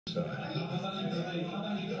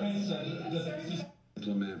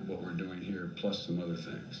Implement what we're doing here, plus some other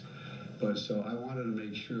things. But so I wanted to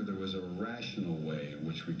make sure there was a rational way in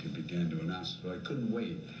which we could begin to announce it. But I couldn't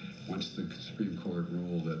wait once the Supreme Court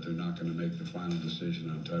ruled that they're not going to make the final decision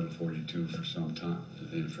on Title 42 for some time,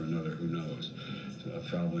 and for another, who knows,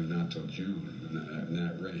 probably not till June in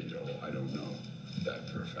that range, although I don't know that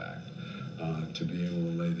for a fact, to be able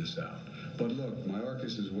to lay this out. But look, my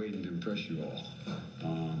orchestra is waiting to impress you all.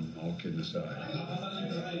 All kidding aside. Are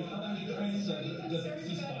you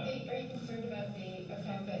concerned about the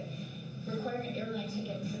fact that requiring an airline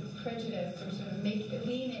ticket could prejudice or sort of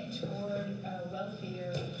lean it toward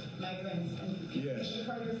wealthier migrants and make it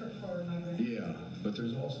harder for migrants? Yeah, but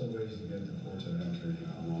there's also ways to get the ports of entry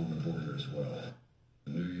along the border as well.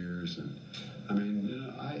 New Year's, and I mean, you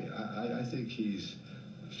know, I think he's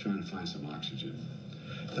trying to find some oxygen.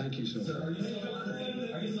 Thank you so much. Sir, are you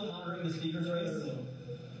still monitoring the speaker's race?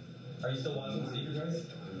 Are you still watching the speaker's race?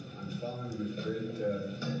 I'm following with great,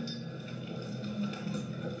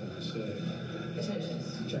 how can I say? Attention.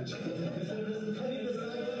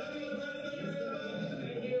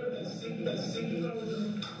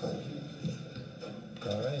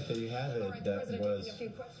 All right, there you have it. That was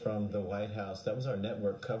from the White House. That was our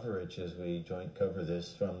network coverage as we joint cover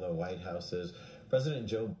this from the White House's President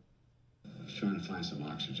Joe. Trying to find some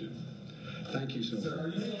oxygen. Thank you so much. Sir, are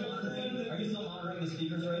you still monitoring the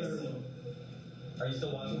speaker's race? Are you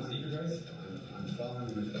still watching the speaker's race? I'm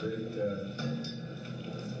following with great,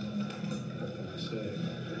 how can I say?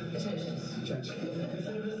 Attention.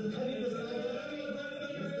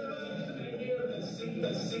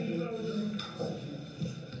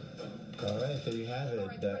 All right, there you have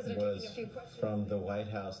it. That was from the White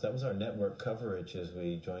House. That was our network coverage as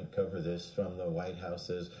we joint cover this from the White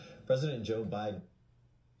House's President Joe Biden.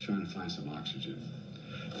 Trying to find some oxygen.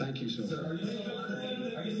 Thank you so much. Sir, are you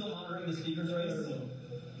still monitoring the speaker's race?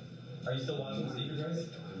 Are you still watching the speaker's race?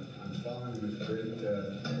 I'm following with great,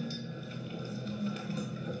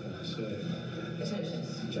 how can I say? Attention.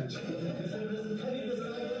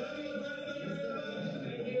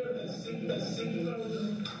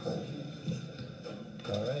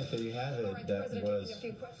 All right, there you have it. That was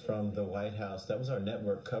from the White House. That was our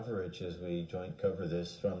network coverage as we joint cover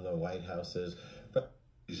this from the White House's.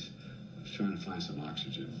 He's trying to find some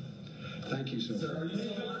oxygen. Thank you so much. Sir, are you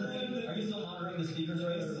still monitoring the speaker's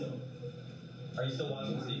race? Are you still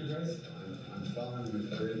watching the speaker's race? I'm following with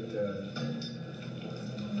great,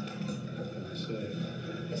 how can I say?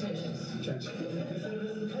 Attention.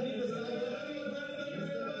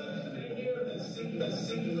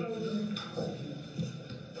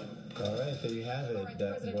 All right, there you have it.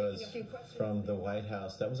 That was from the White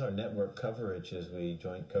House. That was our network coverage as we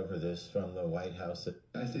joint cover this from the White House.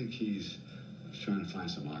 I think he's trying to find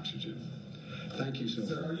some oxygen. Thank you so much.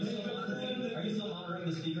 Sir, are you still monitoring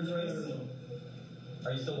the speaker's race?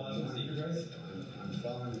 Are you still watching the speaker's race? I'm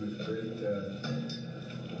following with great,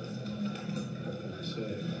 how can I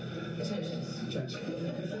say? Attention.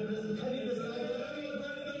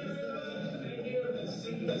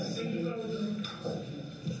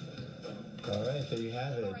 All right, there you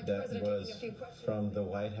have it. That was from the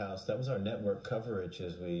White House. That was our network coverage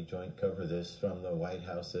as we joint cover this from the White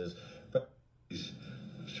House's. He's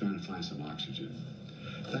trying to find some oxygen.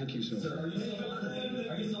 Thank you so much. Sir, are you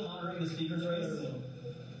still monitoring the speaker's race?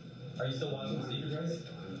 Are you still watching the speaker's race?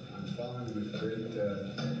 I'm following with great,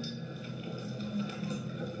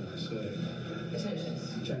 how can I say? Attention.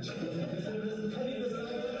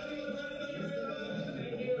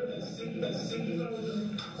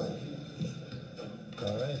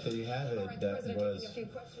 All right, there you have it. That was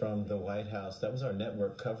from the White House. That was our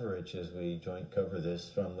network coverage as we joint cover this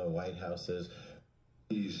from the White House's.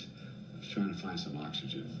 He's trying to find some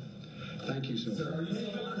oxygen. Thank you so much. Sir, are you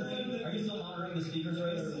still monitoring the speaker's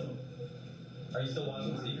race? Are you still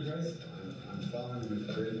watching the speaker's race? I'm following with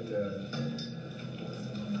great,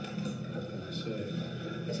 how can I say?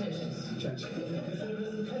 Attention.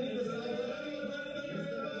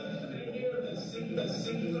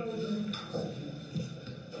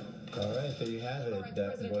 All right, there you have it.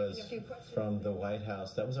 That was from the White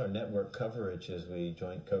House. That was our network coverage as we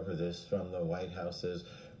joint cover this from the White House's.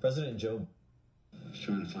 President Joe.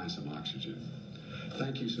 Trying to find some oxygen.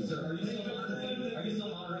 Thank you so much. Sir, are you still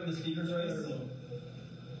monitoring the speaker's race?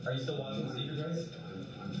 Are you still watching the speaker's race?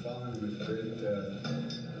 I'm following with great, how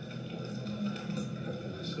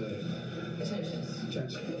can I say? Attention.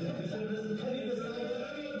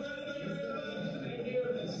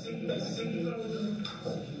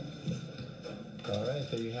 All right,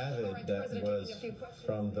 there you have it. That was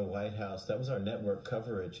from the White House. That was our network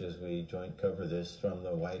coverage as we joint cover this from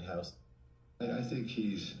the White House. I think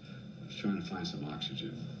he's trying to find some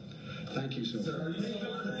oxygen. Thank you so much. Sir,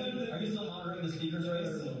 are you still monitoring the speaker's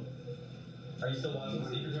race? Are you still watching the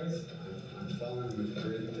speaker's race? I'm following with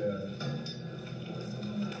great,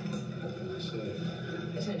 how can I say?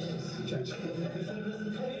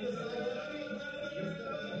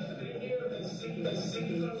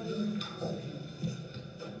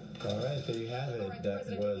 All right, there you have it.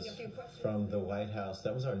 That was from the White House.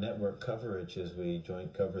 That was our network coverage as we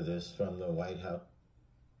joint cover this from the White House.